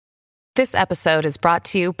This episode is brought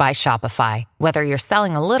to you by Shopify. Whether you're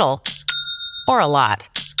selling a little or a lot,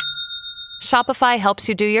 Shopify helps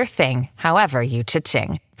you do your thing, however you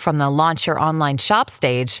cha-ching. From the launch your online shop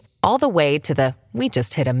stage, all the way to the we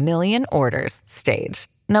just hit 1 million orders stage.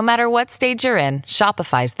 No matter what stage you're in,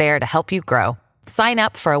 Shopify's there to help you grow. Sign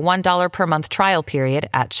up for a $1 per month trial period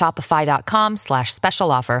at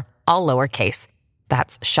shopify.com/special offer, all lowercase.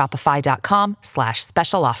 That's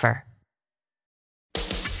shopify.com/special offer.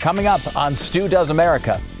 Coming up on Stu Does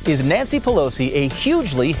America, is Nancy Pelosi a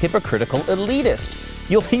hugely hypocritical elitist?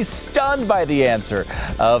 You'll be stunned by the answer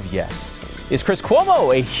of yes. Is Chris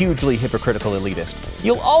Cuomo a hugely hypocritical elitist?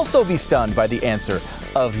 You'll also be stunned by the answer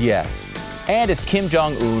of yes. And is Kim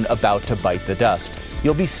Jong-un about to bite the dust?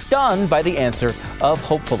 You'll be stunned by the answer of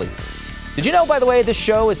hopefully. Did you know, by the way, this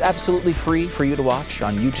show is absolutely free for you to watch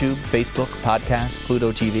on YouTube, Facebook, podcast,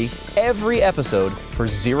 Pluto TV? Every episode for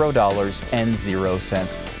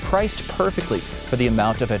 $0.00, priced perfectly for the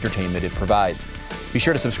amount of entertainment it provides. Be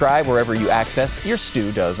sure to subscribe wherever you access your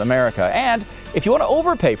Stu Does America. And if you want to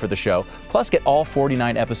overpay for the show, plus get all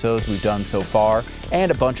 49 episodes we've done so far and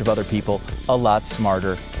a bunch of other people a lot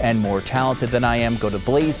smarter and more talented than I am, go to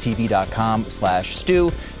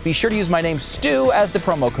blazetv.com/Stu. Be sure to use my name Stu as the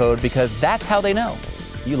promo code because that's how they know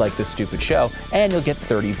you like this stupid show, and you'll get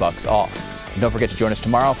 $30 off. And don't forget to join us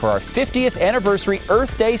tomorrow for our 50th anniversary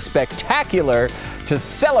Earth Day Spectacular to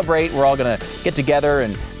celebrate. We're all going to get together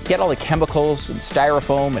and get all the chemicals and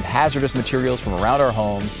styrofoam and hazardous materials from around our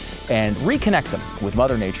homes and reconnect them with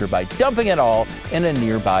Mother Nature by dumping it all in a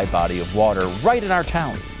nearby body of water right in our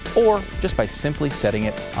town, or just by simply setting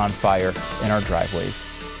it on fire in our driveways.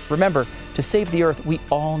 Remember, to save the Earth, we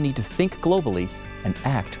all need to think globally and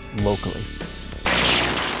act locally.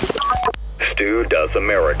 Stu Does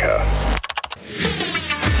America.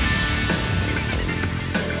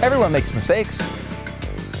 Everyone makes mistakes.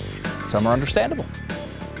 Some are understandable.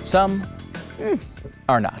 Some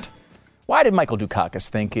are not. Why did Michael Dukakis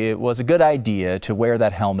think it was a good idea to wear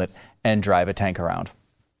that helmet and drive a tank around?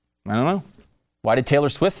 I don't know. Why did Taylor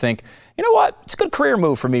Swift think, you know what, it's a good career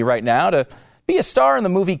move for me right now to be a star in the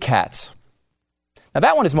movie Cats? Now,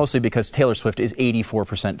 that one is mostly because Taylor Swift is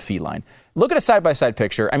 84% feline. Look at a side-by-side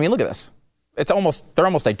picture. I mean, look at this. They're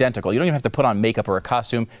almost identical. You don't even have to put on makeup or a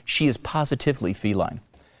costume. She is positively feline.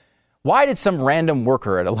 Why did some random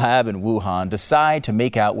worker at a lab in Wuhan decide to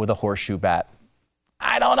make out with a horseshoe bat?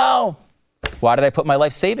 I don't know. Why did I put my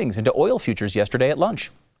life savings into oil futures yesterday at lunch?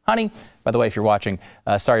 Honey, by the way, if you're watching,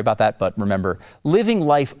 sorry about that, but remember, living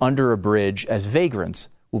life under a bridge as vagrants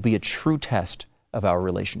will be a true test of our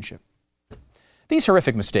relationship. These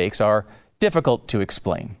horrific mistakes are difficult to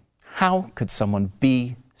explain. How could someone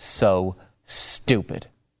be so stupid?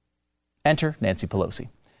 Enter Nancy Pelosi.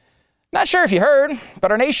 Not sure if you heard,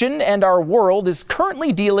 but our nation and our world is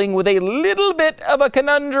currently dealing with a little bit of a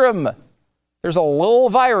conundrum. There's a little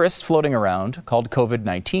virus floating around called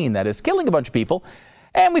COVID-19 that is killing a bunch of people,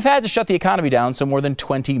 and we've had to shut the economy down, so more than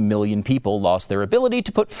 20 million people lost their ability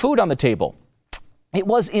to put food on the table. It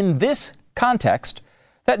was in this context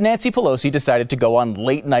that Nancy Pelosi decided to go on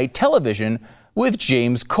late-night television with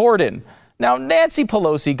James Corden. Now, Nancy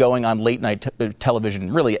Pelosi going on late-night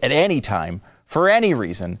television really at any time, for any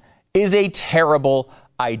reason, is a terrible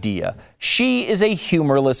idea. She is a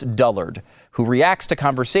humorless dullard who reacts to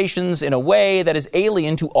conversations in a way that is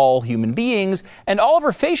alien to all human beings, and all of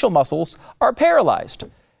her facial muscles are paralyzed.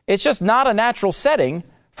 It's just not a natural setting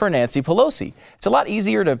for Nancy Pelosi. It's a lot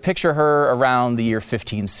easier to picture her around the year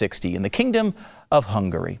 1560 in the Kingdom of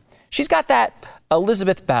Hungary. She's got that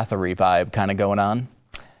Elizabeth Bathory vibe kind of going on.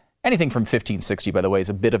 Anything from 1560, by the way, is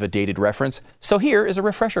a bit of a dated reference, so here is a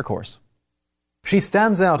refresher course. She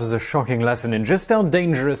stands out as a shocking lesson in just how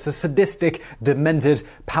dangerous a sadistic, demented,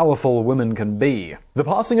 powerful woman can be. The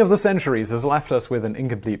passing of the centuries has left us with an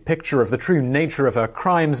incomplete picture of the true nature of her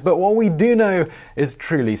crimes, but what we do know is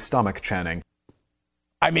truly stomach-churning.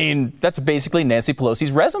 I mean, that's basically Nancy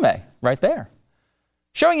Pelosi's resume right there.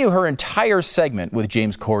 Showing you her entire segment with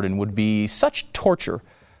James Corden would be such torture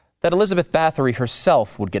that Elizabeth Bathory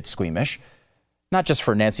herself would get squeamish. Not just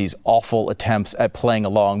for Nancy's awful attempts at playing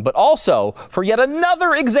along, but also for yet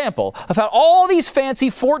another example of how all these fancy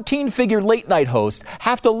 14-figure late-night hosts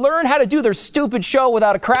have to learn how to do their stupid show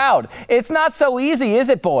without a crowd. It's not so easy, is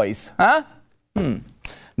it, boys? Huh?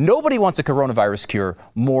 Nobody wants a coronavirus cure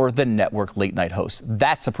more than network late-night hosts.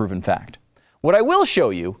 That's a proven fact. What I will show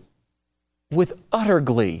you, with utter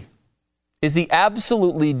glee, is the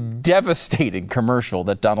absolutely devastating commercial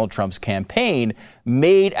that Donald Trump's campaign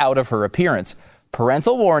made out of her appearance.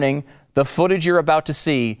 Parental warning, the footage you're about to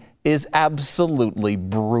see is absolutely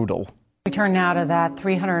brutal. We turn now to that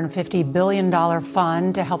 $350 billion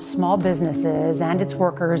fund to help small businesses and its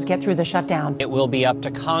workers get through the shutdown. It will be up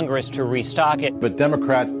to Congress to restock it. But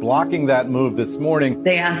Democrats blocking that move this morning.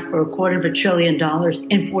 They asked for $250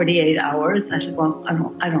 billion in 48 hours. I said, well,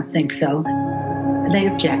 I don't think so. They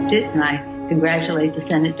objected, and I congratulate the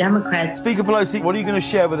Senate Democrats. Speaker Pelosi, what are you going to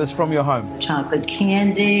share with us from your home? Chocolate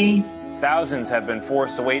candy. Thousands have been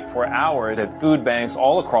forced to wait for hours at food banks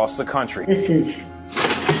all across the country. This is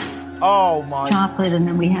chocolate, and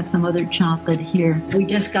then we have some other chocolate here. We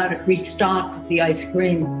just got it restocked with the ice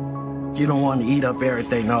cream. You don't want to eat up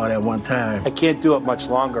everything all at one time. I can't do it much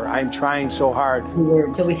longer. I'm trying so hard.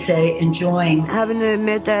 We're, shall we say, enjoying. Having to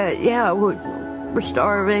admit that, we're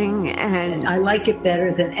starving, and I like it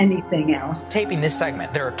better than anything else. Taping this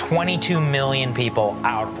segment, there are 22 million people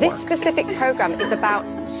out of work. This specific program is about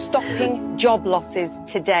stopping job losses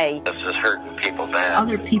today. This is hurting people bad.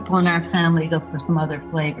 Other people in our family look for some other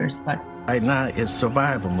flavors, but right now it's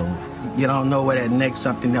survival move. You don't know where that next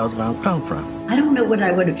something else is going to come from. I don't know what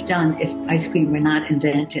I would have done if ice cream were not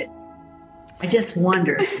invented. I just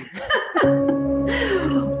wonder.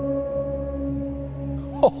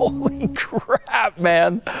 Holy crap,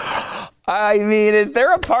 man. I mean, is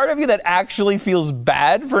there a part of you that actually feels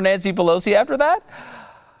bad for Nancy Pelosi after that?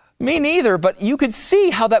 Me neither, but you could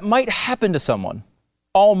see how that might happen to someone.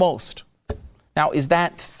 Almost. Now, is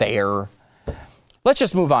that fair? Let's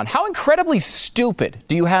just move on. How incredibly stupid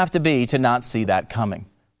do you have to be to not see that coming?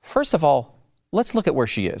 First of all, let's look at where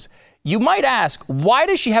she is. You might ask, why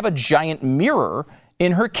does she have a giant mirror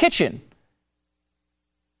in her kitchen?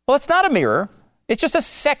 Well, it's not a mirror. It's just a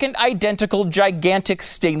second identical gigantic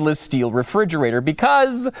stainless steel refrigerator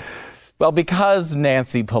because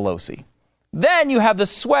Nancy Pelosi. Then you have the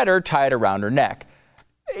sweater tied around her neck.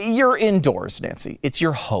 You're indoors, Nancy. It's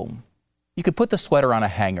your home. You could put the sweater on a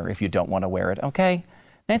hanger if you don't want to wear it, okay?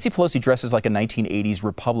 Nancy Pelosi dresses like a 1980s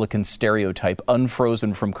Republican stereotype,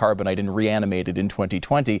 unfrozen from carbonite and reanimated in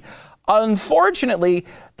 2020. Unfortunately,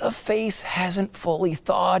 the face hasn't fully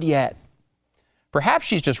thawed yet. Perhaps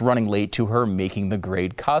she's just running late to her Making the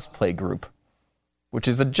Grade cosplay group, which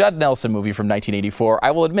is a Judd Nelson movie from 1984.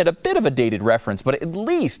 I will admit a bit of a dated reference, but at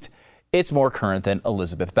least it's more current than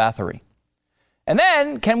Elizabeth Bathory. And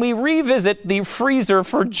then, can we revisit the freezer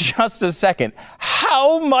for just a second?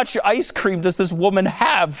 How much ice cream does this woman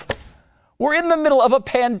have? We're in the middle of a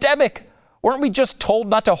pandemic. Weren't we just told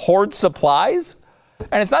not to hoard supplies?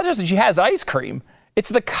 And it's not just that she has ice cream. It's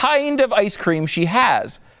the kind of ice cream she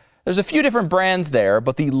has. There's a few different brands there,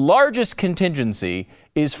 but the largest contingency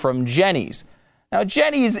is from Jenny's. Now,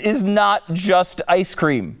 Jenny's is not just ice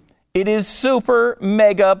cream. It is super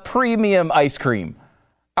mega premium ice cream.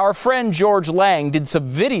 Our friend George Lang did some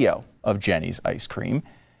video of Jenny's ice cream,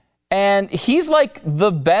 and he's like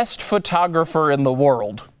the best photographer in the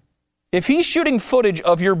world. If he's shooting footage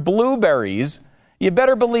of your blueberries, you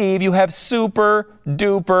better believe you have super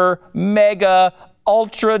duper mega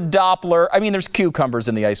ultra Doppler. I mean, there's cucumbers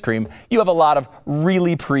in the ice cream. You have a lot of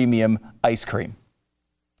really premium ice cream.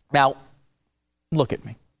 Now, look at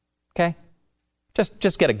me, okay?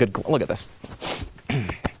 Just get a good look at this.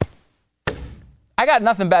 I got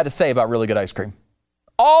nothing bad to say about really good ice cream.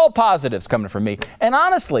 All positives coming from me. And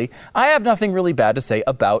honestly, I have nothing really bad to say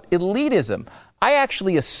about elitism. I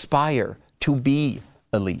actually aspire to be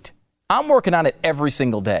elite. I'm working on it every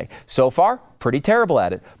single day. So far, pretty terrible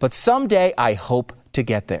at it. But someday I hope to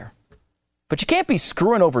get there. But you can't be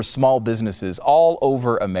screwing over small businesses all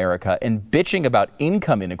over America and bitching about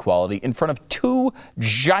income inequality in front of two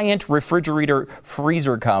giant refrigerator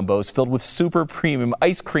freezer combos filled with super premium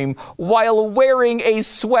ice cream while wearing a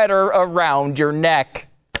sweater around your neck.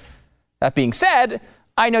 That being said,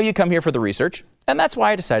 I know you come here for the research, and that's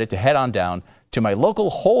why I decided to head on down to my local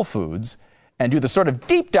Whole Foods and do the sort of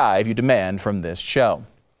deep dive you demand from this show.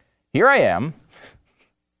 Here I am,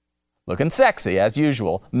 looking sexy as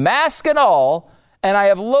usual, mask and all, and I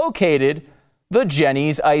have located the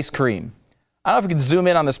Jenny's ice cream. I don't know if we can zoom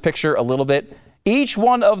in on this picture a little bit. Each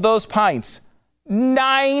one of those pints,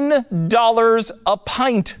 $9 a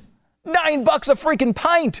pint. $9 a freaking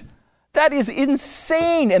pint. That is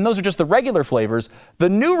insane. And those are just the regular flavors. The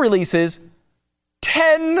new releases,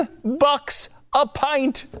 $10 a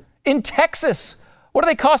pint in Texas. What do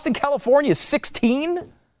they cost in California?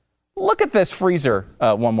 16? Look at this freezer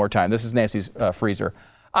one more time. This is Nancy's freezer.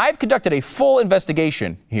 I've conducted a full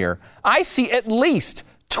investigation here. I see at least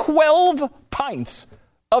 12 pints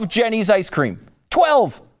of Jenny's ice cream.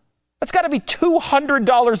 12. That's got to be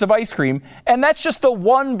 $200 of ice cream, and that's just the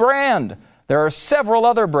one brand. There are several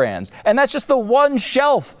other brands, and that's just the one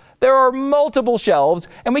shelf. There are multiple shelves,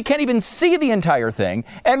 and we can't even see the entire thing.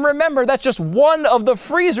 And remember, that's just one of the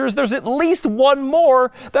freezers. There's at least one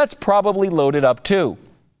more that's probably loaded up too.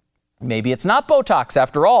 Maybe it's not Botox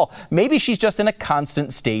after all. Maybe she's just in a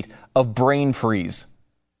constant state of brain freeze.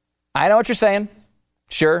 I know what you're saying.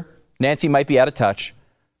 Sure, Nancy might be out of touch.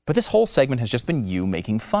 But this whole segment has just been you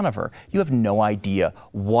making fun of her. You have no idea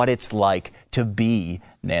what it's like to be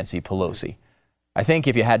Nancy Pelosi. I think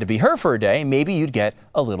if you had to be her for a day, maybe you'd get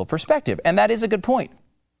a little perspective. And that is a good point,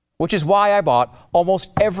 which is why I bought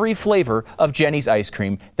almost every flavor of Jenny's ice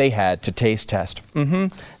cream they had to taste test.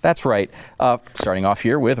 That's right. Starting off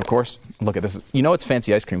here with, of course, look at this. You know it's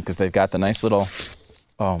fancy ice cream because they've got the nice little,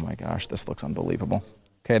 oh my gosh, this looks unbelievable.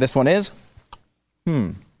 Okay, this one is,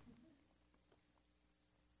 oh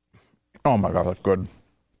my God, that's good.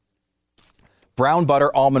 Brown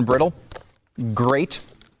butter almond brittle. Great.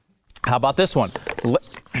 How about this one?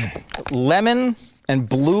 Lemon and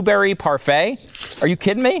blueberry parfait. Are you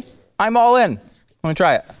kidding me? I'm all in. Let me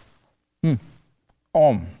try it.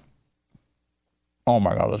 Oh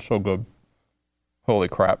my God, that's so good. Holy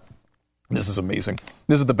crap. This is amazing.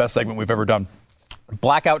 This is the best segment we've ever done.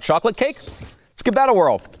 Blackout chocolate cake. Let's give that a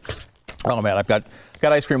whirl. Oh man, I've got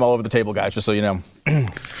ice cream all over the table, guys, just so you know.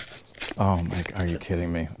 Oh my God, are you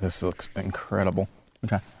kidding me? This looks incredible.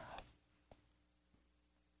 Okay.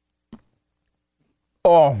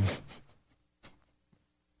 Oh,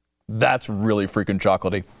 that's really freaking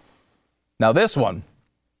chocolatey. Now this is one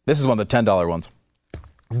of the $10 ones.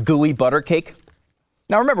 Gooey butter cake.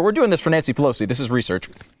 Now remember, we're doing this for Nancy Pelosi. This is research.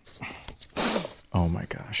 Oh my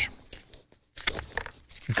gosh.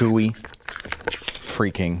 Gooey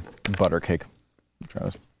freaking butter cake. Let's try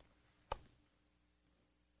this.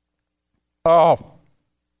 Oh.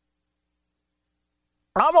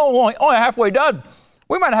 I'm only halfway done.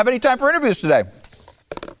 We might not have any time for interviews today.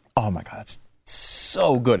 Oh my God, it's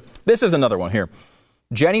so good. This is another one here.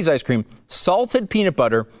 Jenny's ice cream, salted peanut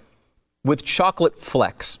butter with chocolate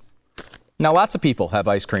flecks. Now, lots of people have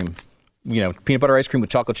ice cream, peanut butter ice cream with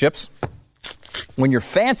chocolate chips. When you're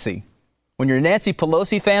fancy, when you're Nancy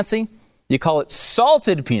Pelosi fancy, you call it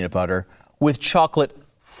salted peanut butter with chocolate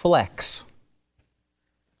flecks.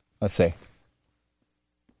 Let's see.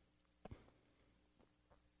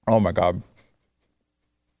 Oh my God.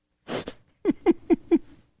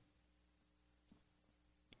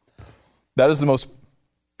 That is the most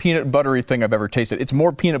peanut buttery thing I've ever tasted. It's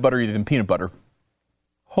more peanut buttery than peanut butter.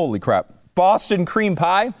 Holy crap. Boston cream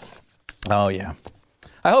pie. Oh yeah.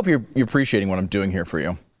 I hope you're appreciating what I'm doing here for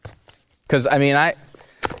you. Because,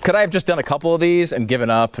 could I have just done a couple of these and given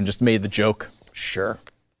up and just made the joke? Sure.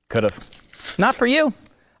 Could have. Not for you.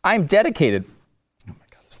 I'm dedicated. Oh my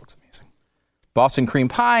God, this looks amazing. Boston cream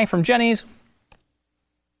pie from Jenny's.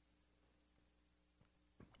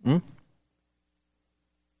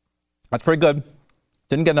 That's pretty good.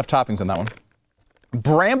 Didn't get enough toppings on that one.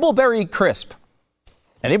 Brambleberry crisp.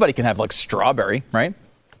 Anybody can have like strawberry, right?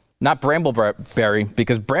 Not brambleberry,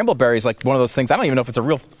 because brambleberry is like one of those things. I don't even know if it's a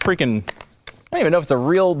real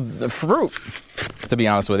fruit, to be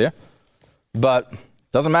honest with you. But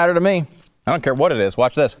doesn't matter to me. I don't care what it is.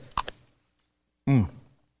 Watch this.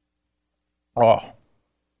 Oh.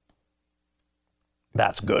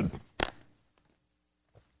 That's good.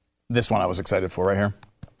 This one I was excited for right here.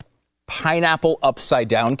 Pineapple upside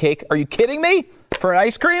down cake. Are you kidding me? For an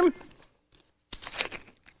ice cream?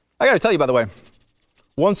 I got to tell you, by the way,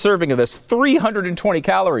 one serving of this, 320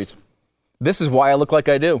 calories. This is why I look like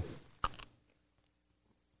I do.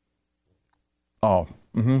 Oh,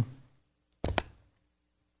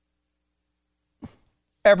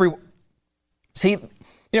 See,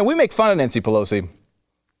 we make fun of Nancy Pelosi.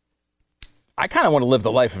 I kind of want to live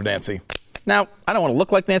the life of Nancy. Now, I don't want to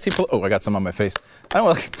look like Nancy Pelosi. Oh, I got some on my face. I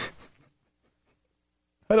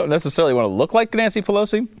don't necessarily want to look like Nancy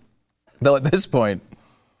Pelosi, though at this point,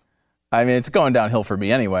 it's going downhill for me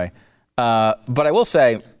anyway. But I will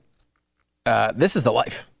say, this is the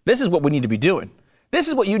life. This is what we need to be doing. This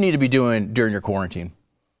is what you need to be doing during your quarantine.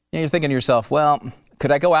 You're thinking to yourself, well,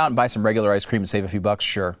 could I go out and buy some regular ice cream and save a few bucks?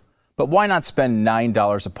 Sure. But why not spend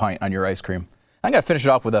 $9 a pint on your ice cream? I'm going to finish it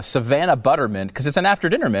off with a Savannah Buttermint because it's an after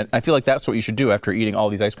dinner mint. I feel like that's what you should do after eating all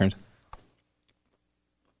these ice creams.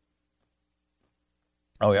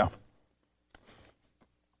 Oh, yeah.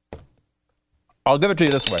 I'll give it to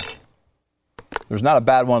you this way. There's not a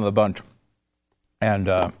bad one of the bunch. And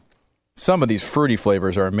some of these fruity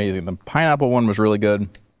flavors are amazing. The pineapple one was really good.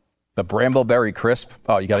 The brambleberry crisp.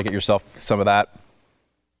 Oh, you got to get yourself some of that.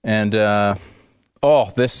 And,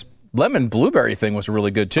 this lemon blueberry thing was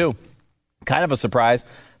really good, too. Kind of a surprise.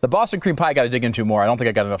 The Boston cream pie I got to dig into more. I don't think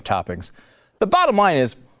I got enough toppings. The bottom line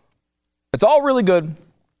is, it's all really good.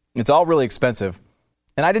 It's all really expensive.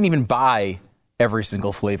 And I didn't even buy every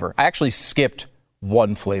single flavor. I actually skipped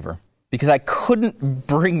one flavor because I couldn't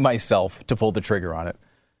bring myself to pull the trigger on it.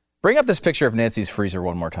 Bring up this picture of Nancy's freezer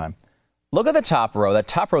one more time. Look at the top row. That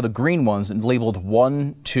top row, the green ones labeled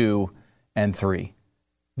 1, 2, and 3.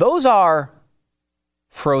 Those are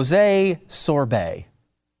Frosé sorbet.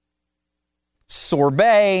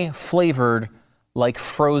 Sorbet flavored like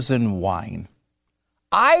frozen wine.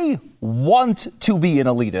 I want to be an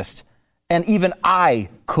elitist, and even I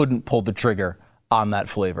couldn't pull the trigger on that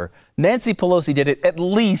flavor. Nancy Pelosi did it at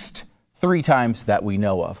least 3 times that we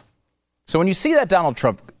know of. So when you see that Donald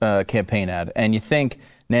Trump campaign ad and you think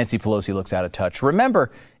Nancy Pelosi looks out of touch,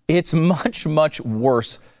 remember, it's much, much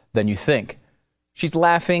worse than you think. She's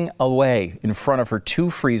laughing away in front of her 2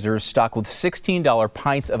 freezers stocked with $16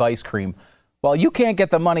 pints of ice cream, while you can't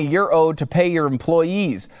get the money you're owed to pay your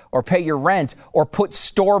employees or pay your rent or put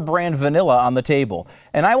store brand vanilla on the table.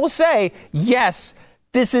 And I will say, yes,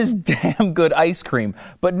 this is damn good ice cream,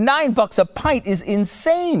 but $9 a pint is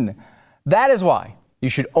insane. That is why you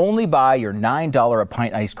should only buy your $9 a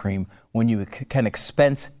pint ice cream when you can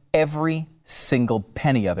expense every single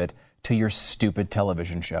penny of it to your stupid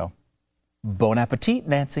television show. Bon appetit,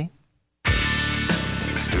 Nancy.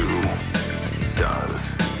 Stu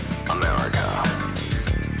does America.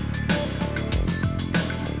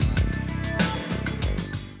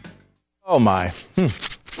 Oh my.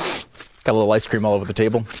 Got a little ice cream all over the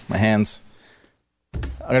table. My hands. I'm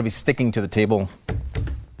going to be sticking to the table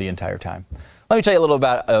the entire time. Let me tell you a little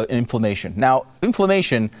about inflammation. Now,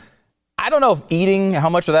 inflammation, I don't know if eating, how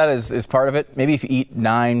much of that is part of it. Maybe if you eat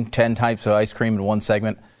 9, 10 types of ice cream in one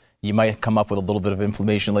segment, you might come up with a little bit of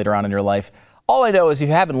inflammation later on in your life. All I know is if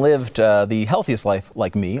you haven't lived the healthiest life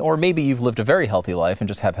like me, or maybe you've lived a very healthy life and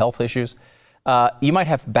just have health issues, you might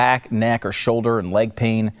have back, neck, or shoulder and leg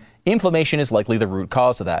pain. Inflammation is likely the root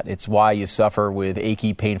cause of that. It's why you suffer with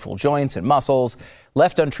achy, painful joints and muscles.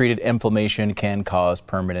 Left untreated, inflammation can cause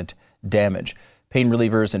permanent damage. Pain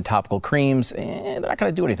relievers and topical creams, they're not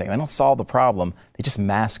going to do anything. They don't solve the problem. They just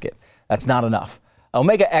mask it. That's not enough.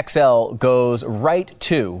 Omega XL goes right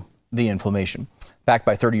to the inflammation. Backed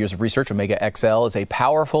by 30 years of research, Omega XL is a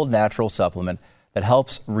powerful natural supplement that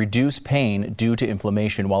helps reduce pain due to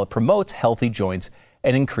inflammation while it promotes healthy joints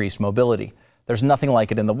and increased mobility. There's nothing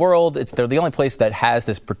like it in the world. They're the only place that has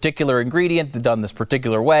this particular ingredient done this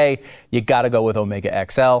particular way. You got to go with Omega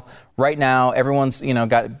XL. Right now, everyone's,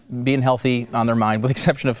 got being healthy on their mind, with the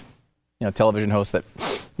exception of, television hosts that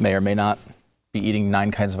may or may not be eating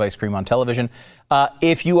 9 kinds of ice cream on television.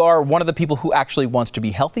 If you are one of the people who actually wants to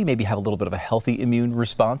be healthy, maybe have a little bit of a healthy immune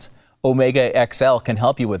response, Omega XL can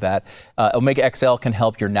help you with that. Omega XL can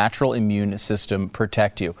help your natural immune system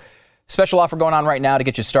protect you. Special offer going on right now to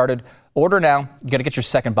get you started. Order now. You're going to get your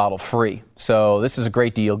second bottle free. So this is a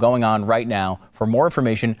great deal going on right now. For more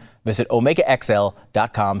information, visit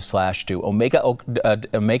omegaxl.com/Stu.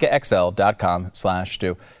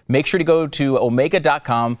 omegaxl.com/Stu. Make sure to go to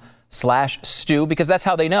omega.com/Stu because that's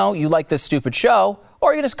how they know you like this stupid show.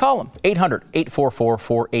 Or you just call them.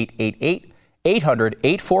 800-844-4888.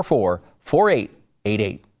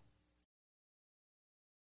 800-844-4888.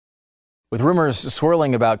 With rumors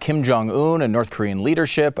swirling about Kim Jong-un and North Korean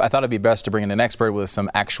leadership, I thought it'd be best to bring in an expert with some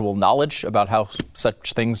actual knowledge about how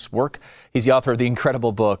such things work. He's the author of the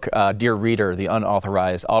incredible book, Dear Reader, the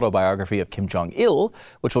Unauthorized Autobiography of Kim Jong-il,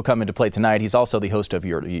 which will come into play tonight. He's also the host of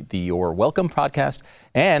Your Welcome podcast.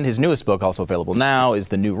 And his newest book, also available now, is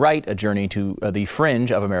The New Right, A Journey to the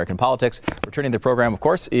Fringe of American Politics. Returning to the program, of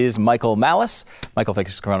course, is Michael Malice. Michael,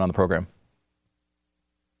 thanks for coming on the program.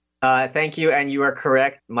 Thank you, and you are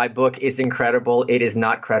correct. My book is incredible. It is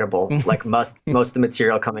not credible. Like most of the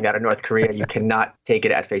material coming out of North Korea, you cannot take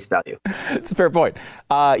it at face value. It's a fair point.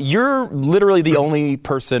 You're literally the only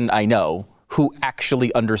person I know who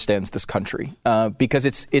actually understands this country because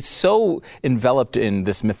it's so enveloped in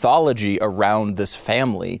this mythology around this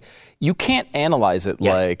family. You can't analyze it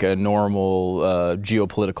like a normal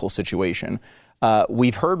geopolitical situation.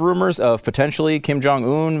 We've heard rumors of potentially Kim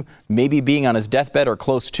Jong-un maybe being on his deathbed or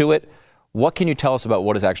close to it. What can you tell us about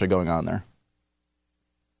what is actually going on there?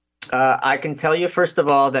 I can tell you, first of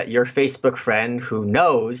all, that your Facebook friend who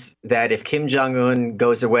knows that if Kim Jong-un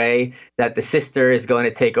goes away, that the sister is going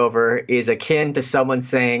to take over is akin to someone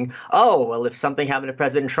saying, oh, well, if something happened to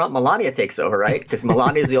President Trump, Melania takes over, right? Because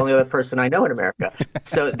Melania is the only other person I know in America.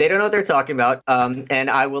 So they don't know what they're talking about. And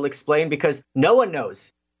I will explain because no one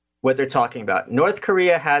knows what they're talking about. North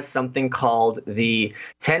Korea has something called the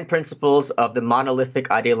 10 principles of the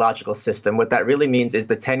monolithic ideological system. What that really means is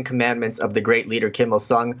the 10 commandments of the great leader Kim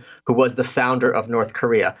Il-sung, who was the founder of North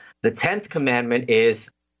Korea. The 10th commandment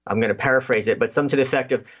is I'm going to paraphrase it, but some to the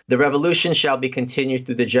effect of the revolution shall be continued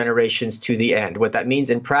through the generations to the end. What that means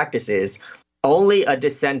in practice is only a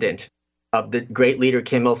descendant of the great leader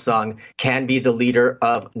Kim Il-sung can be the leader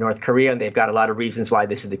of North Korea. And they've got a lot of reasons why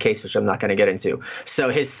this is the case, which I'm not going to get into. So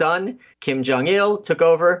his son, Kim Jong-il, took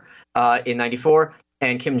over in 94,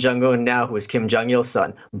 and Kim Jong-un now, who is Kim Jong-il's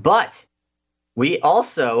son. But we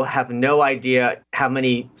also have no idea how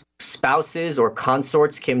many spouses or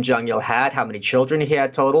consorts Kim Jong-il had, how many children he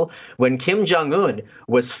had total. When Kim Jong-un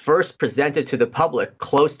was first presented to the public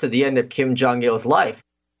close to the end of Kim Jong-il's life,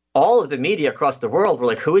 all of the media across the world were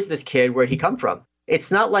like, who is this kid? Where'd he come from?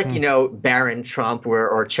 It's not like, Barron Trump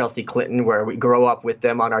or Chelsea Clinton, where we grow up with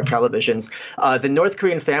them on our televisions. The North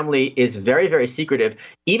Korean family is very, very secretive.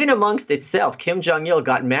 Even amongst itself, Kim Jong-il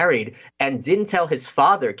got married and didn't tell his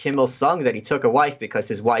father, Kim Il-sung, that he took a wife because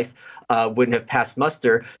his wife wouldn't have passed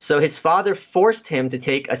muster. So his father forced him to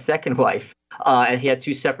take a second wife, and he had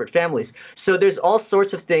two separate families. So there's all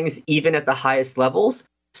sorts of things, even at the highest levels.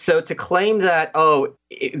 So to claim that,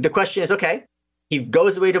 the question is, okay, he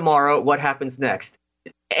goes away tomorrow, what happens next?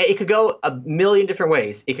 It could go a million different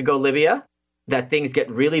ways. It could go Libya, that things get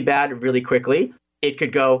really bad really quickly. It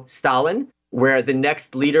could go Stalin, where the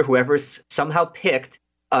next leader, whoever's somehow picked,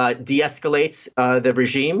 de-escalates the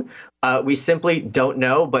regime. We simply don't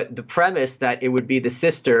know. But the premise that it would be the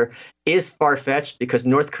sister is far-fetched, because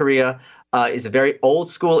North Korea is a very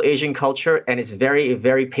old-school Asian culture and is very,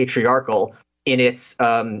 very patriarchal in its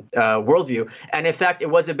worldview. And in fact, it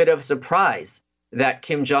was a bit of a surprise that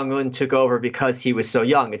Kim Jong-un took over because he was so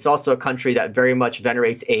young. It's also a country that very much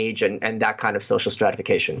venerates age and that kind of social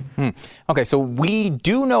stratification. Okay, so we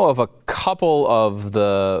do know of a couple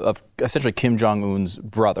of essentially Kim Jong-un's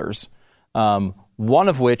brothers, one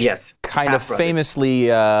of which kind of famously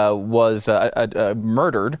was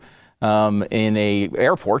murdered in a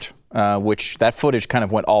airport, which that footage kind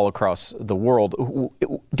of went all across the world.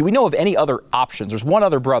 Do we know of any other options? There's one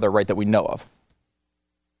other brother, right, that we know of.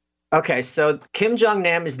 Okay, so Kim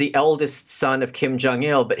Jong-nam is the eldest son of Kim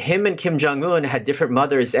Jong-il, but him and Kim Jong-un had different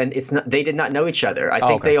mothers, and they did not know each other. I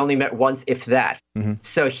think they only met once, if that.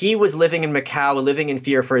 So he was living in Macau, living in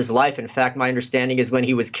fear for his life. In fact, my understanding is when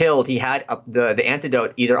he was killed, he had the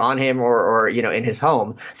antidote either on him or in his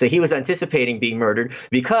home. So he was anticipating being murdered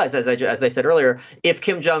because, as I said earlier, if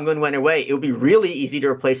Kim Jong-un went away, it would be really easy to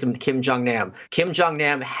replace him with Kim Jong-nam. Kim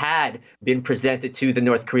Jong-nam had been presented to the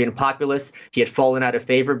North Korean populace. He had fallen out of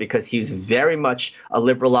favor because he was very much a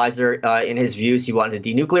liberalizer in his views. He wanted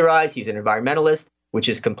to denuclearize. He was an environmentalist, which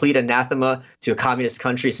is complete anathema to a communist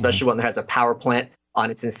country, especially one that has a power plant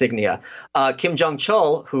on its insignia. Kim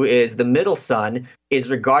Jong-chol, who is the middle son, is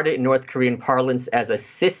regarded in North Korean parlance as a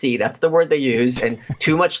sissy. That's the word they use, and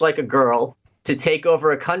too much like a girl, to take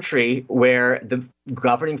over a country where the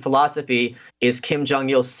governing philosophy is Kim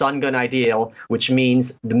Jong-il's sun gun ideal, which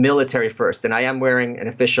means the military first. And I am wearing an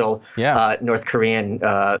official North Korean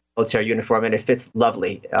military uniform, and it fits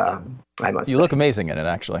lovely, I must say. You look amazing in it,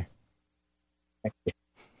 actually.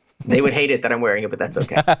 They would hate it that I'm wearing it, but that's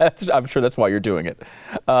okay. I'm sure that's why you're doing it.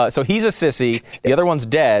 So he's a sissy. The other one's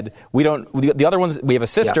dead. The other one's. We have a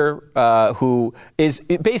sister who is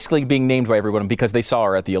basically being named by everyone because they saw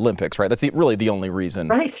her at the Olympics, right? That's really the only reason.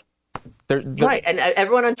 Right. Right, and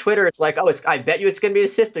everyone on Twitter is like, I bet you it's going to be the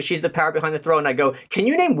sister. She's the power behind the throne. I go, can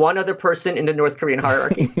you name one other person in the North Korean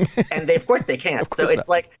hierarchy? And of course they can't. So it's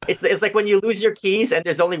like when you lose your keys and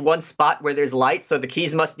there's only one spot where there's light, so the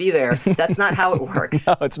keys must be there. That's not how it works.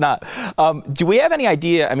 No, it's not. Do we have any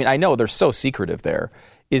idea? I mean, I know they're so secretive there.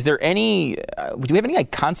 Is there any? Do we have any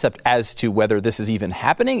concept as to whether this is even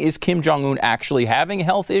happening? Is Kim Jong-un actually having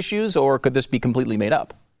health issues, or could this be completely made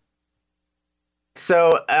up?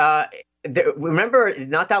 So. Remember,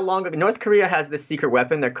 not that long ago, North Korea has this secret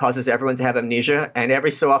weapon that causes everyone to have amnesia, and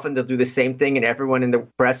every so often they'll do the same thing, and everyone in the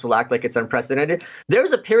press will act like it's unprecedented. There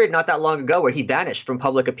was a period not that long ago where he vanished from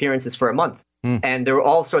public appearances for a month, and there were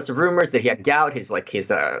all sorts of rumors that he had gout, his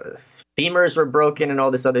femurs were broken, and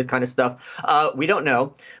all this other kind of stuff. We don't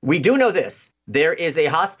know. We do know this. There is a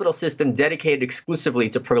hospital system dedicated exclusively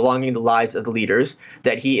to prolonging the lives of the leaders,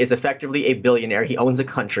 that he is effectively a billionaire. He owns a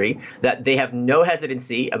country, that they have no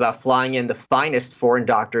hesitancy about flying in the finest foreign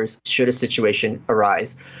doctors should a situation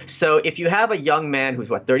arise. So if you have a young man who's,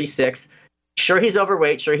 36, sure, he's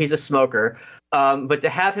overweight, sure, he's a smoker, but to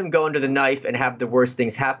have him go under the knife and have the worst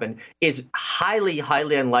things happen is highly,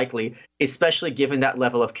 highly unlikely, especially given that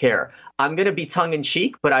level of care. I'm going to be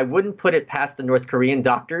tongue-in-cheek, but I wouldn't put it past the North Korean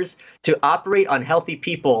doctors to operate on healthy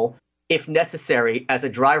people, if necessary, as a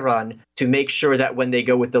dry run to make sure that when they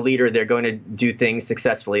go with the leader, they're going to do things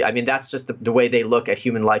successfully. I mean, that's just the way they look at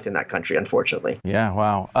human life in that country, unfortunately. Yeah,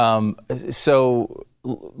 wow. So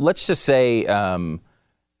let's just say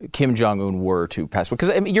Kim Jong-un were to pass away.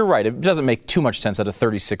 Because you're right, it doesn't make too much sense that a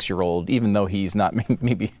 36-year-old, even though he's not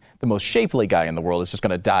maybe the most shapely guy in the world, is just going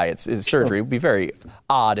to die. It's surgery. It would be very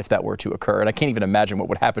odd if that were to occur. And I can't even imagine what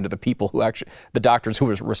would happen to the people the doctors who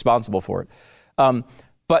were responsible for it.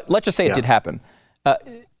 But let's just say it did happen.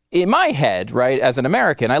 In my head, right, as an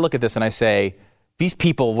American, I look at this and I say, these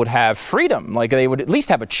people would have freedom. Like, they would at least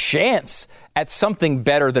have a chance at something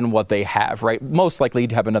better than what they have, right? Most likely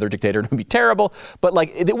you'd have another dictator and it would be terrible, but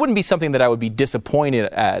like, it wouldn't be something that I would be disappointed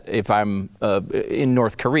at if I'm in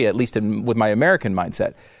North Korea, at least with my American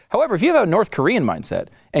mindset. However, if you have a North Korean mindset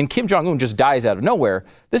and Kim Jong-un just dies out of nowhere,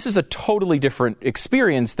 this is a totally different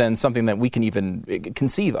experience than something that we can even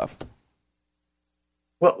conceive of.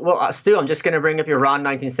 Well, Stu, I'm just going to bring up Iran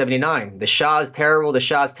 1979. The Shah is terrible. The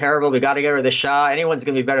Shah is terrible. We got to get rid of the Shah. Anyone's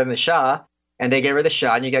going to be better than the Shah. And they get rid of the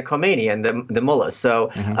Shah, and you get Khomeini and the mullahs.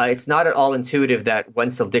 So it's not at all intuitive that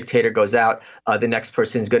once a dictator goes out, the next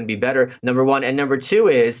person is going to be better, number one. And number two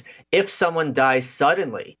is, if someone dies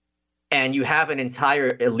suddenly and you have an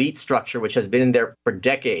entire elite structure, which has been in there for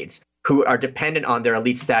decades, who are dependent on their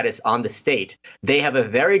elite status on the state, they have a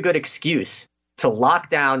very good excuse to lock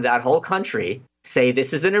down that whole country, say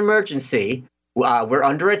this is an emergency, we're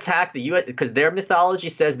under attack. The U.S., because their mythology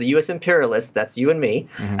says the U.S. imperialists, that's you and me,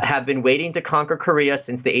 have been waiting to conquer Korea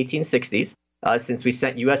since the 1860s, since we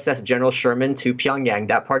sent USS General Sherman to Pyongyang.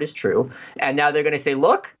 That part is true. And now they're going to say,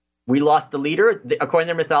 look, we lost the leader. According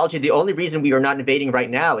to their mythology, the only reason we are not invading right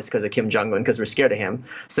now is because of Kim Jong-un, because we're scared of him.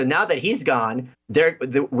 So now that he's gone, we're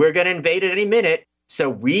going to invade at any minute. So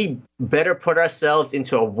we better put ourselves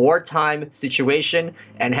into a wartime situation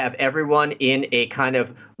and have everyone in a kind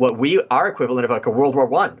of what we are equivalent of like a World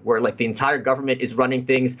War I, where like the entire government is running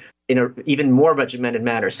things in an even more regimented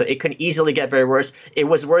manner. So it can easily get very worse. It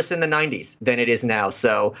was worse in the 90s than it is now.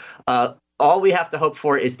 So all we have to hope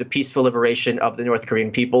for is the peaceful liberation of the North Korean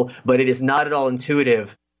people. But it is not at all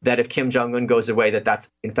intuitive that if Kim Jong-un goes away, that's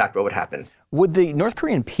in fact what would happen. Would the North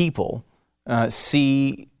Korean people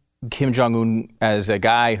see Kim Jong-un as a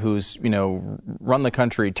guy who's, run the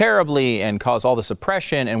country terribly and caused all this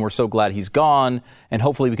oppression, and we're so glad he's gone, and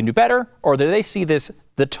hopefully we can do better? Or do they see this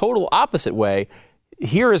the total opposite way?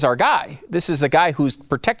 Here is our guy. This is a guy who's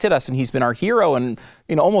protected us, and he's been our hero and,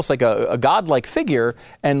 almost like a godlike figure,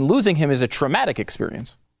 and losing him is a traumatic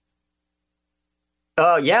experience.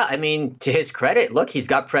 Yeah, I mean, to his credit, look, he's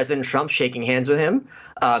got President Trump shaking hands with him.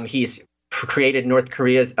 He's created North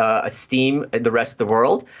Korea's esteem in the rest of the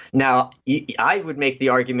world. Now, I would make the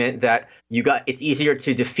argument that it's easier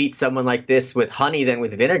to defeat someone like this with honey than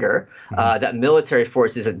with vinegar. That military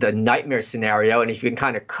force is the nightmare scenario, and if you can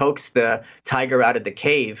kind of coax the tiger out of the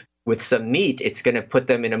cave with some meat, it's going to put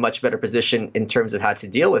them in a much better position in terms of how to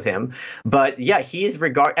deal with him. But yeah,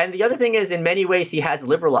 and the other thing is, in many ways, he has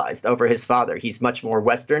liberalized over his father. He's much more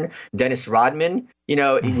Western. Dennis Rodman,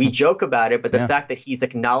 we joke about it, but the fact that he's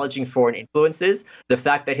acknowledging foreign influences, the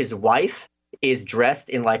fact that his wife is dressed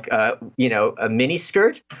in like a mini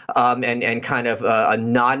skirt and kind of a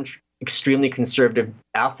extremely conservative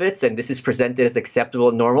outfits, and this is presented as acceptable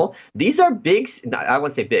and normal. These are big, I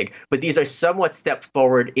won't say big, but these are somewhat step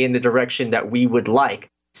forward in the direction that we would like.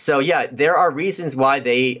 So yeah, there are reasons why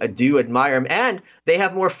they do admire him, and they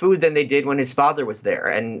have more food than they did when his father was there,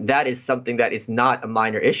 and that is something that is not a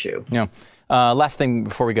minor issue. Yeah. Last thing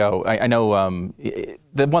before we go, I know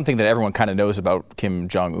the one thing that everyone kind of knows about Kim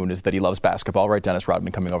Jong-un is that he loves basketball, right? Dennis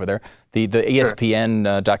Rodman coming over there. The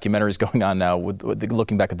ESPN documentary is going on now with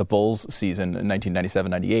looking back at the Bulls season in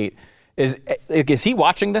 1997-98. Is he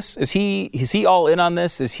watching this? Is he all in on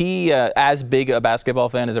this? Is he as big a basketball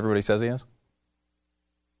fan as everybody says he is?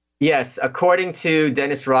 Yes, according to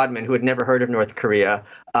Dennis Rodman, who had never heard of North Korea,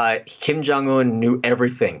 Kim Jong-un knew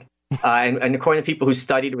everything. And according to people who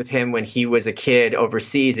studied with him when he was a kid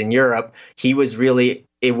overseas in Europe,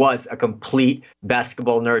 it was a complete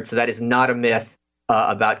basketball nerd. So that is not a myth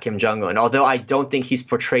about Kim Jong-un, although I don't think he's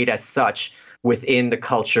portrayed as such within the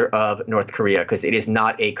culture of North Korea, because it is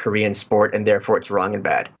not a Korean sport, and therefore it's wrong and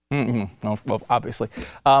bad. Mm-hmm. Well, obviously.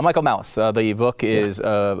 Michael Malice, the book is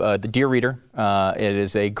The Dear Reader. It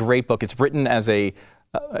is a great book. It's written as it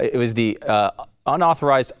was the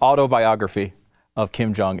unauthorized autobiography of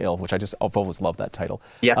Kim Jong-il, which I've always loved that title.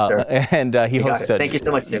 Yes, sir. And he hosts. Thank you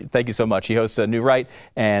so much, Tim. Thank you so much. He hosts a New Right,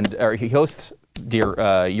 he hosts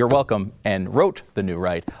Dear You're Welcome, and wrote The New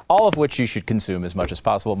Right, all of which you should consume as much as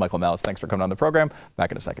possible. Michael Malice, thanks for coming on the program.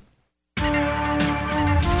 Back in a second.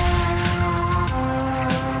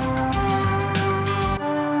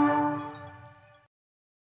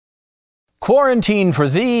 Quarantine for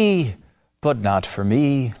thee, but not for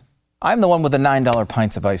me. I'm the one with the $9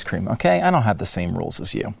 pints of ice cream, okay? I don't have the same rules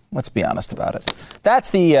as you. Let's be honest about it. That's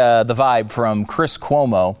the vibe from Chris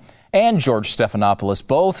Cuomo and George Stephanopoulos.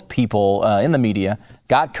 Both people in the media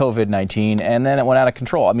got COVID-19, and then it went out of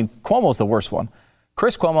control. I mean, Cuomo's the worst one.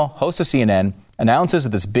 Chris Cuomo, host of CNN, announces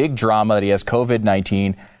this big drama that he has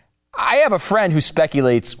COVID-19. I have a friend who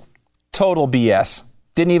speculates total BS.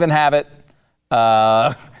 Didn't even have it.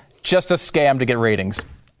 Just a scam to get ratings.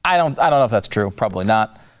 I don't know if that's true. Probably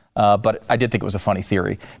not. But I did think it was a funny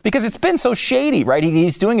theory because it's been so shady, right?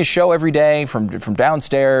 He's doing his show every day from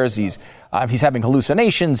downstairs. He's having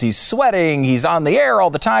hallucinations. He's sweating. He's on the air all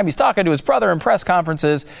the time. He's talking to his brother in press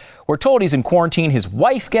conferences. We're told he's in quarantine. His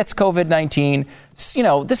wife gets COVID-19. You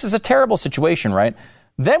know, this is a terrible situation, right?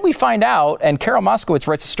 Then we find out, and Carol Moskowitz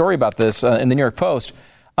writes a story about this in the New York Post.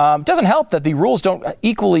 Doesn't help that the rules don't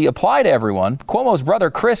equally apply to everyone. Cuomo's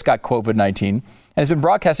brother, Chris, got COVID-19 and has been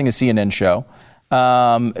broadcasting a CNN show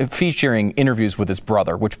featuring interviews with his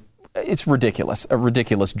brother, which it's ridiculous, a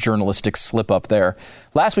ridiculous journalistic slip up there.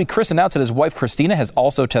 Last week, Chris announced that his wife, Christina, has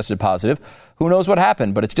also tested positive. Who knows what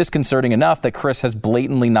happened, but it's disconcerting enough that Chris has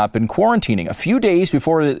blatantly not been quarantining. A few days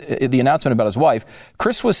before the announcement about his wife,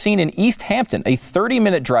 Chris was seen in East Hampton, a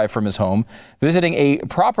 30-minute drive from his home, visiting a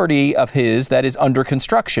property of his that is under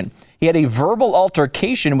construction. He had a verbal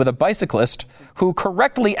altercation with a bicyclist who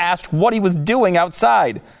correctly asked what he was doing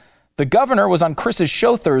outside. The governor was on Chris's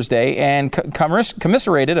show Thursday and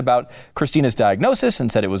commiserated about Christina's diagnosis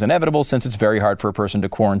and said it was inevitable since it's very hard for a person to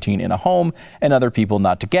quarantine in a home and other people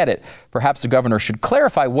not to get it. Perhaps the governor should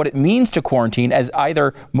clarify what it means to quarantine, as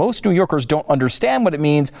either most New Yorkers don't understand what it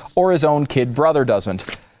means or his own kid brother doesn't.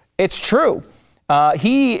 It's true.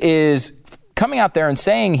 He is coming out there and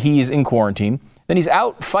saying he's in quarantine. Then he's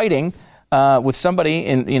out fighting with somebody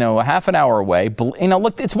in, a half an hour away.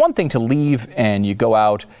 Look, it's one thing to leave and you go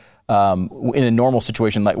out in a normal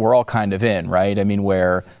situation like we're all kind of in, right? I mean,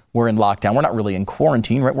 where we're in lockdown. We're not really in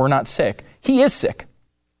quarantine, right? We're not sick. He is sick.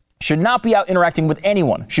 Should not be out interacting with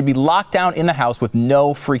anyone. Should be locked down in the house with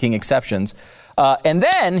no freaking exceptions. And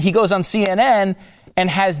then he goes on CNN and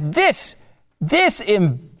has this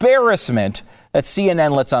embarrassment that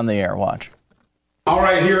CNN lets on the air. Watch. All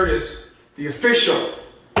right, here it is. The official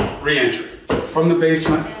re-entry from the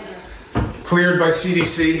basement. Cleared by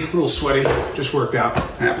CDC, a little sweaty, just worked out,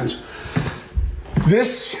 happens.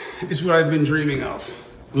 This is what I've been dreaming of,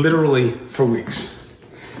 literally for weeks.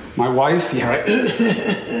 My wife, yeah,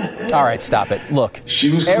 right. All right, stop it. Look,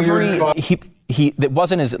 she was cleared. That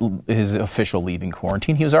wasn't his official leaving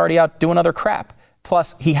quarantine. He was already out doing other crap.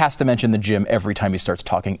 Plus, he has to mention the gym every time he starts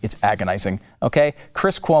talking. It's agonizing, okay?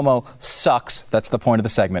 Chris Cuomo sucks. That's the point of the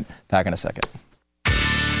segment. Back in a second.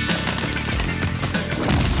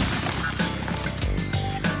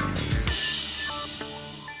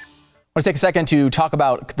 I want to take a second to talk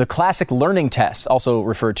about the classic learning test, also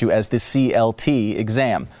referred to as the CLT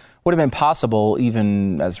exam. Would have been possible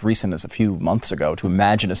even as recent as a few months ago to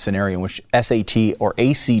imagine a scenario in which SAT or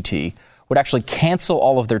ACT would actually cancel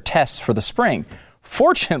all of their tests for the spring.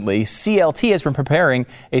 Fortunately, CLT has been preparing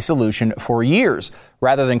a solution for years.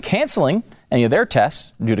 Rather than canceling any of their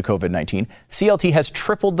tests due to COVID-19, CLT has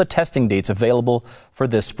tripled the testing dates available for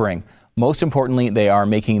this spring. Most importantly, they are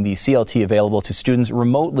making the CLT available to students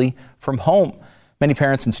remotely from home. Many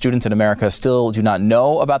parents and students in America still do not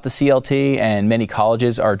know about the CLT, and many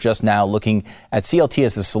colleges are just now looking at CLT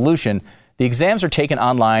as the solution. The exams are taken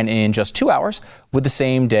online in just 2 hours with the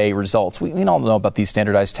same day results. We all know about these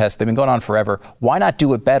standardized tests. They've been going on forever. Why not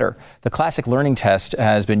do it better? The classic learning test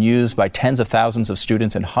has been used by tens of thousands of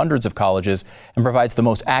students in hundreds of colleges and provides the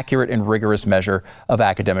most accurate and rigorous measure of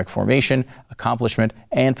academic formation, accomplishment,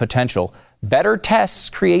 and potential. Better tests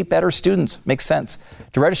create better students. Makes sense.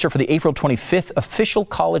 To register for the April 25th official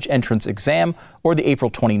college entrance exam or the April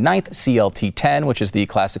 29th CLT-10, which is the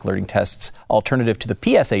classic learning test's alternative to the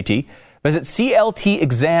PSAT, visit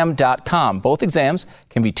CLTexam.com. Both exams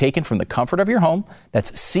can be taken from the comfort of your home.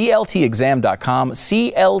 That's CLTexam.com,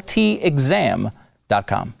 CLTexam.com.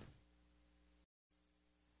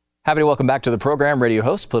 Happy to welcome back to the program radio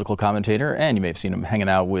host, political commentator, and you may have seen him hanging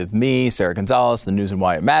out with me, Sarah Gonzalez, the news and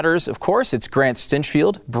why it matters. Of course, it's Grant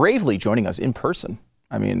Stinchfield, bravely joining us in person.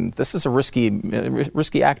 I mean, this is a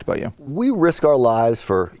risky act by you. We risk our lives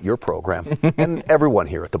for your program and everyone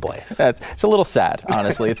here at The Blaze. It's a little sad,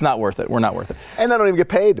 honestly. It's not worth it. We're not worth it. And I don't even get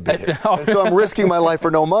paid to be here. And so I'm risking my life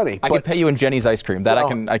for no money. I can pay you in Jenny's ice cream. That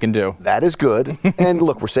I can do. That is good. And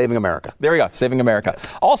look, we're saving America. There we go. Saving America.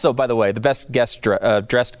 Yes. Also, by the way, the best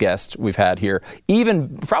dressed guest we've had here,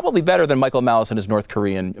 even probably better than Michael Malice in his North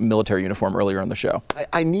Korean military uniform earlier on the show.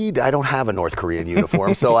 I don't have a North Korean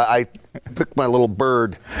uniform, so I picked my little bird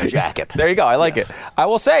checkered jacket. There you go. I like it. I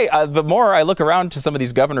will say, the more I look around to some of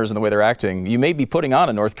these governors and the way they're acting, you may be putting on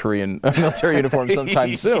a North Korean military uniform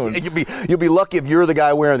sometime soon. You'll be lucky if you're the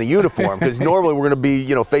guy wearing the uniform, because normally we're going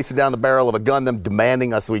to be, facing down the barrel of a gun, them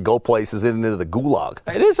demanding us we go places into the gulag.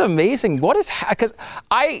 It is amazing. Because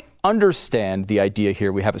I understand the idea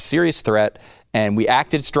here. We have a serious threat, and we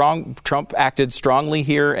acted strong. Trump acted strongly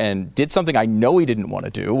here and did something I know he didn't want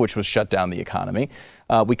to do, which was shut down the economy.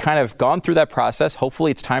 We kind of gone through that process.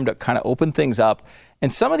 Hopefully it's time to kind of open things up.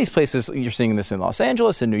 And some of these places, you're seeing this in Los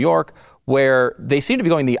Angeles and New York, where they seem to be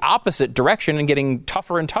going the opposite direction and getting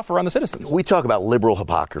tougher and tougher on the citizens. We talk about liberal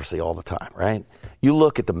hypocrisy all the time, right? You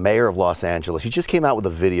look at the mayor of Los Angeles. He just came out with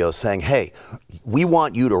a video saying, hey, we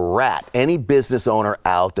want you to rat any business owner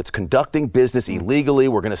out that's conducting business illegally.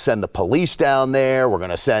 We're going to send the police down there. We're going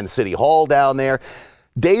to send City Hall down there.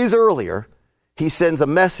 Days earlier, he sends a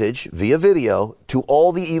message via video to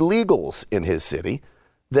all the illegals in his city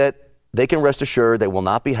that they can rest assured they will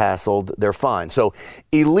not be hassled. They're fine. So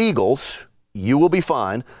illegals, you will be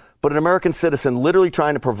fine. But an American citizen literally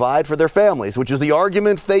trying to provide for their families, which is the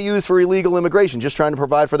argument they use for illegal immigration, just trying to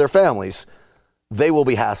provide for their families, they will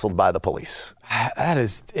be hassled by the police. That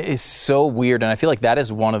is so weird. And I feel like that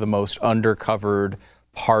is one of the most undercovered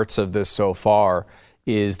parts of this so far,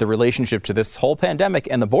 is the relationship to this whole pandemic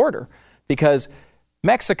and the border. Because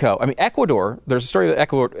Ecuador, there's a story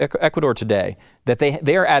about Ecuador today that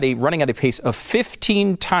they are running at a pace of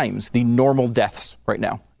 15 times the normal deaths right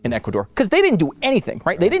now in Ecuador, because they didn't do anything,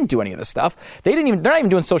 right? They didn't do any of this stuff. They're not even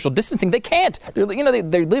doing social distancing. They can't.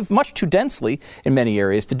 They live much too densely in many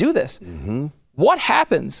areas to do this. Mm-hmm. What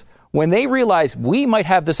happens when they realize we might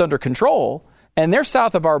have this under control and they're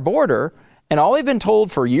south of our border, and all they've been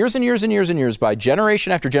told for years and years and years and years by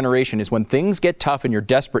generation after generation is when things get tough and you're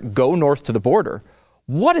desperate, go north to the border.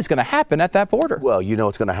 What is going to happen at that border? Well, you know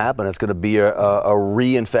what's going to happen. It's going to be a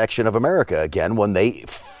reinfection of America again when they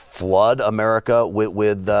flood America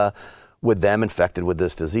with them infected with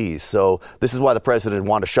this disease. So this is why the president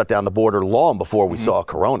wanted to shut down the border long before we saw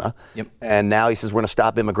corona. Yep. And now he says we're going to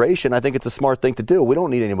stop immigration. I think it's a smart thing to do. We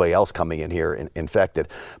don't need anybody else coming in here infected.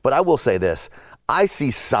 But I will say this. I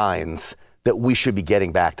see signs that we should be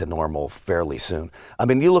getting back to normal fairly soon. I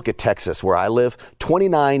mean, you look at Texas, where I live,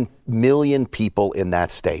 29 million people in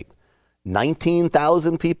that state.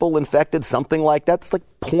 19,000 people infected, something like that. It's like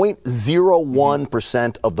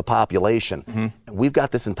 0.01% of the population. Mm-hmm. And we've got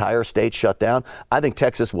this entire state shut down. I think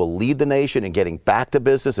Texas will lead the nation in getting back to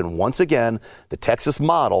business. And once again, the Texas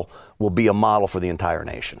model will be a model for the entire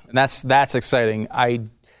nation. And that's exciting.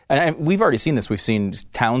 And we've already seen this. We've seen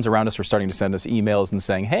towns around us are starting to send us emails and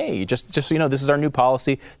saying, hey, just so you know, this is our new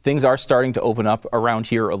policy. Things are starting to open up around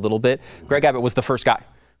here a little bit. Greg Abbott was the first guy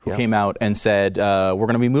who came out and said, we're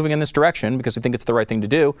going to be moving in this direction because we think it's the right thing to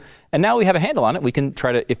do. And now we have a handle on it. We can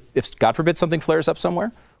try to, if God forbid something flares up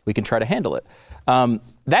somewhere, we can try to handle it.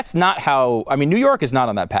 That's not how, New York is not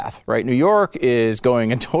on that path, right? New York is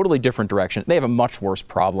going a totally different direction. They have a much worse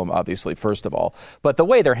problem, obviously, first of all. But the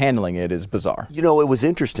way they're handling it is bizarre. You know, it was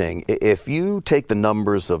interesting. If you take the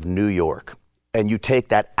numbers of New York and you take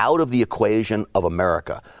that out of the equation of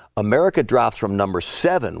America, America drops from number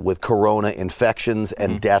 7 with corona infections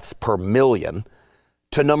and deaths per million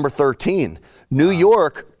to number 13. New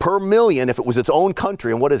York per million, if it was its own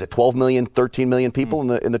country, and what is it, 12 million, 13 million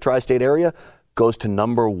people in the tri-state area, goes to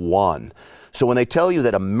number 1. So when they tell you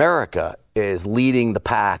that America is leading the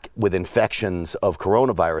pack with infections of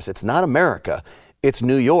coronavirus, it's not America, it's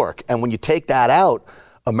New York. And when you take that out,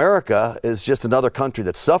 America is just another country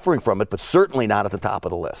that's suffering from it, but certainly not at the top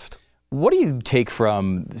of the list. What do you take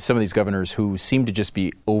from some of these governors who seem to just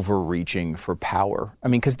be overreaching for power?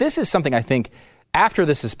 Because this is something I think after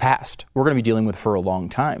this is passed, we're going to be dealing with for a long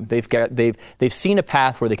time. They've seen a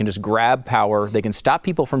path where they can just grab power. They can stop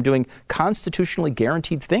people from doing constitutionally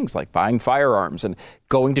guaranteed things like buying firearms and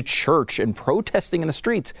going to church and protesting in the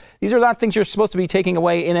streets. These are not things you're supposed to be taking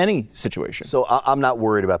away in any situation. So I'm not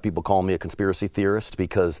worried about people calling me a conspiracy theorist,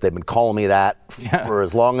 because they've been calling me that for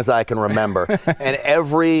as long as I can remember. And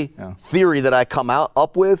every theory that I come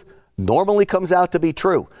up with normally comes out to be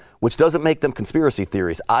true, which doesn't make them conspiracy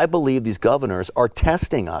theories. I believe these governors are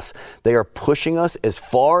testing us. They are pushing us as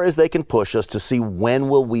far as they can push us to see when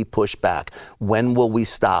will we push back? When will we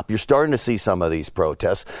stop? You're starting to see some of these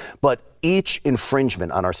protests, but each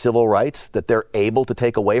infringement on our civil rights that they're able to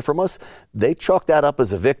take away from us, they chalk that up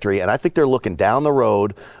as a victory. And I think they're looking down the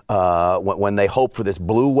road when they hope for this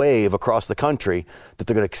blue wave across the country, that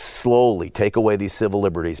they're going to slowly take away these civil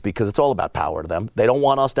liberties, because it's all about power to them. They don't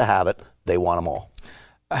want us to have it. They want them all.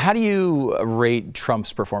 How do you rate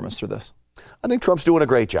Trump's performance through this? I think Trump's doing a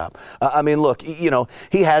great job. I mean, look, you know,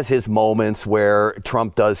 he has his moments where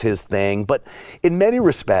Trump does his thing, but in many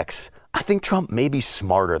respects, I think Trump may be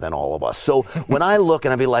smarter than all of us. So when I look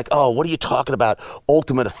and I be like, oh, what are you talking about?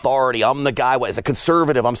 Ultimate authority. I'm the guy, as a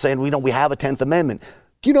conservative, I'm saying, we have a 10th Amendment.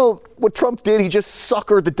 You know what Trump did? He just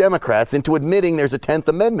suckered the Democrats into admitting there's a 10th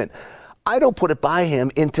Amendment. I don't put it by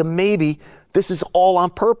him into maybe this is all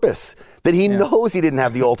on purpose, that he knows he didn't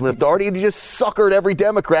have the ultimate authority and he just suckered every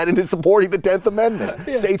Democrat into supporting the 10th Amendment,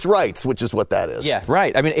 states' rights, which is what that is. Yeah,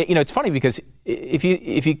 right. I mean, you know, it's funny because if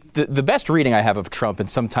you the best reading I have of Trump and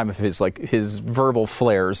some time of his verbal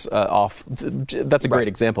flares off, that's a great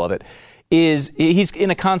example of it, is he's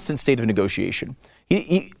in a constant state of negotiation.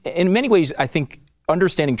 He in many ways, I think,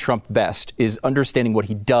 understanding Trump best is understanding what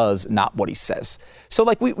he does, not what he says. So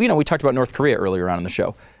like we talked about North Korea earlier on in the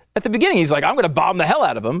show. At the beginning, he's like, I'm going to bomb the hell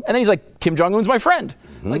out of him. And then he's like, Kim Jong-un's my friend.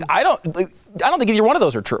 Mm-hmm. Like, I don't think either one of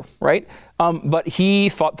those are true, right? But he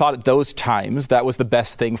thought at those times that was the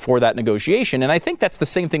best thing for that negotiation. And I think that's the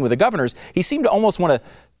same thing with the governors. He seemed to almost want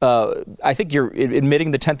to, I think you're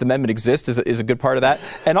admitting the 10th Amendment exists is a good part of that.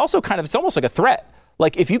 And also it's almost like a threat.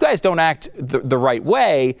 Like, if you guys don't act the right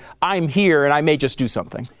way, I'm here and I may just do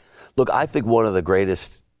something. Look, I think one of the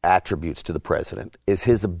greatest attributes to the president is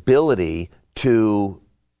his ability to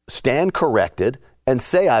stand corrected and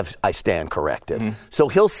say I stand corrected. Mm-hmm. So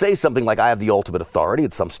he'll say something like, I have the ultimate authority,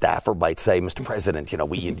 and some staffer might say, Mr. President,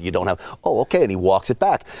 you don't have, oh, okay, and he walks it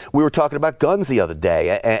back. We were talking about guns the other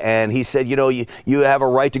day, and he said, you have a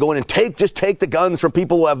right to go in and just take the guns from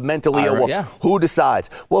people who have mentally ill. Well, who decides?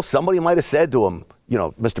 Well, somebody might have said to him,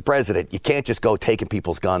 Mr. President, you can't just go taking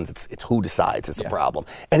people's guns. It's who decides is the problem.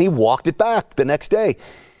 And he walked it back the next day.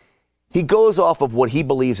 He goes off of what he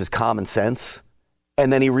believes is common sense.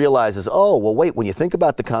 And then he realizes, oh, well, wait, when you think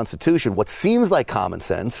about the Constitution, what seems like common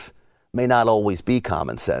sense may not always be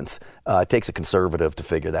common sense. It takes a conservative to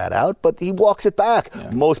figure that out, but he walks it back. Yeah.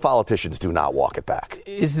 Most politicians do not walk it back.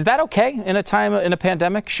 Is that okay in a time, in a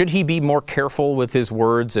pandemic? Should he be more careful with his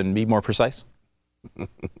words and be more precise?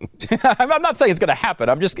 I'm not saying it's going to happen.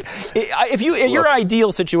 I'm just, if you, in your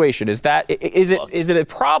ideal situation, is it a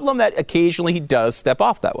problem that occasionally he does step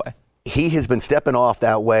off that way? He has been stepping off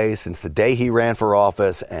that way since the day he ran for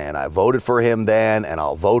office, and I voted for him then, and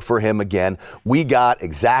I'll vote for him again. We got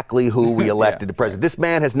exactly who we elected to president. This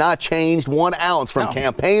man has not changed 1 ounce from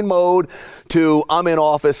campaign mode to I'm in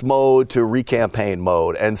office mode to re-campaign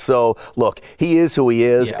mode. And so, look, he is who he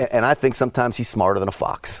is, and I think sometimes he's smarter than a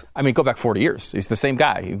fox. I mean, go back 40 years. He's the same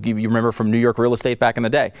guy. You remember from New York real estate back in the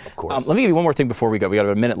day. Of course. Let me give you one more thing before we go. We got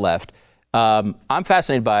about a minute left. I'm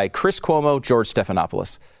fascinated by Chris Cuomo, George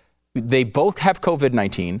Stephanopoulos. They both have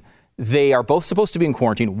COVID-19. They are both supposed to be in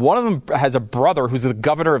quarantine. One of them has a brother who's the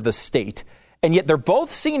governor of the state. And yet they're both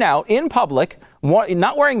seen out in public,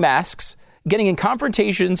 not wearing masks, getting in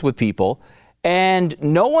confrontations with people. And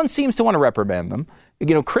no one seems to want to reprisand them.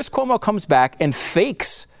 Chris Cuomo comes back and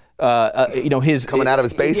fakes, his... Coming out of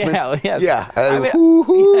his basement? Yeah. I mean,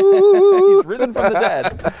 he's risen from the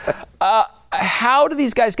dead. How do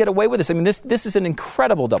these guys get away with this? I mean, this is an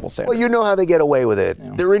incredible double standard. Well, you know how they get away with it.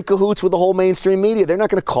 Yeah. They're in cahoots with the whole mainstream media. They're not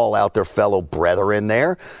going to call out their fellow brethren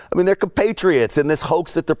there. I mean, they're compatriots in this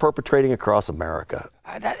hoax that they're perpetrating across America.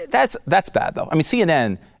 That's bad, though. I mean,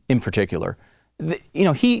 CNN in particular,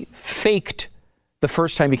 he faked the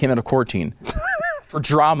first time he came out of quarantine. For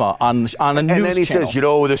drama on a news channel. And then he says,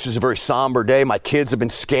 this is a very somber day. My kids have been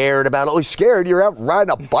scared about it. Oh, he's scared? You're out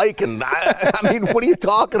riding a bike. And I mean, what are you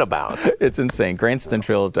talking about? It's insane. Grant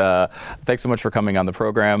Stinchfield, thanks so much for coming on the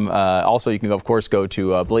program. Also, you can, of course, go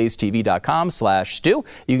to blazetv.com/Stu.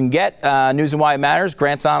 You can get News and Why It Matters.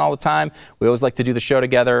 Grant's on all the time. We always like to do the show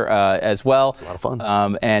together as well. It's a lot of fun.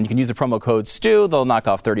 And you can use the promo code Stu. They'll knock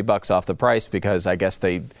off $30 off the price because I guess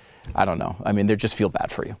I don't know. I mean, they just feel bad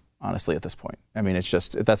for you. Honestly, at this point. I mean,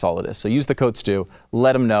 that's all it is. So use the code Stu.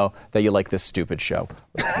 Let them know that you like this stupid show.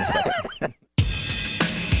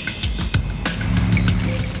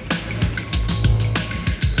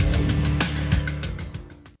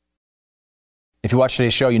 If you watch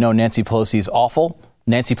today's show, you know Nancy Pelosi is awful.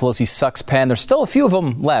 Nancy Pelosi sucks pen. There's still a few of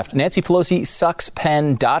them left.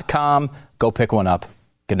 NancyPelosiSucksPen.com. Go pick one up.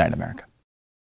 Good night, America.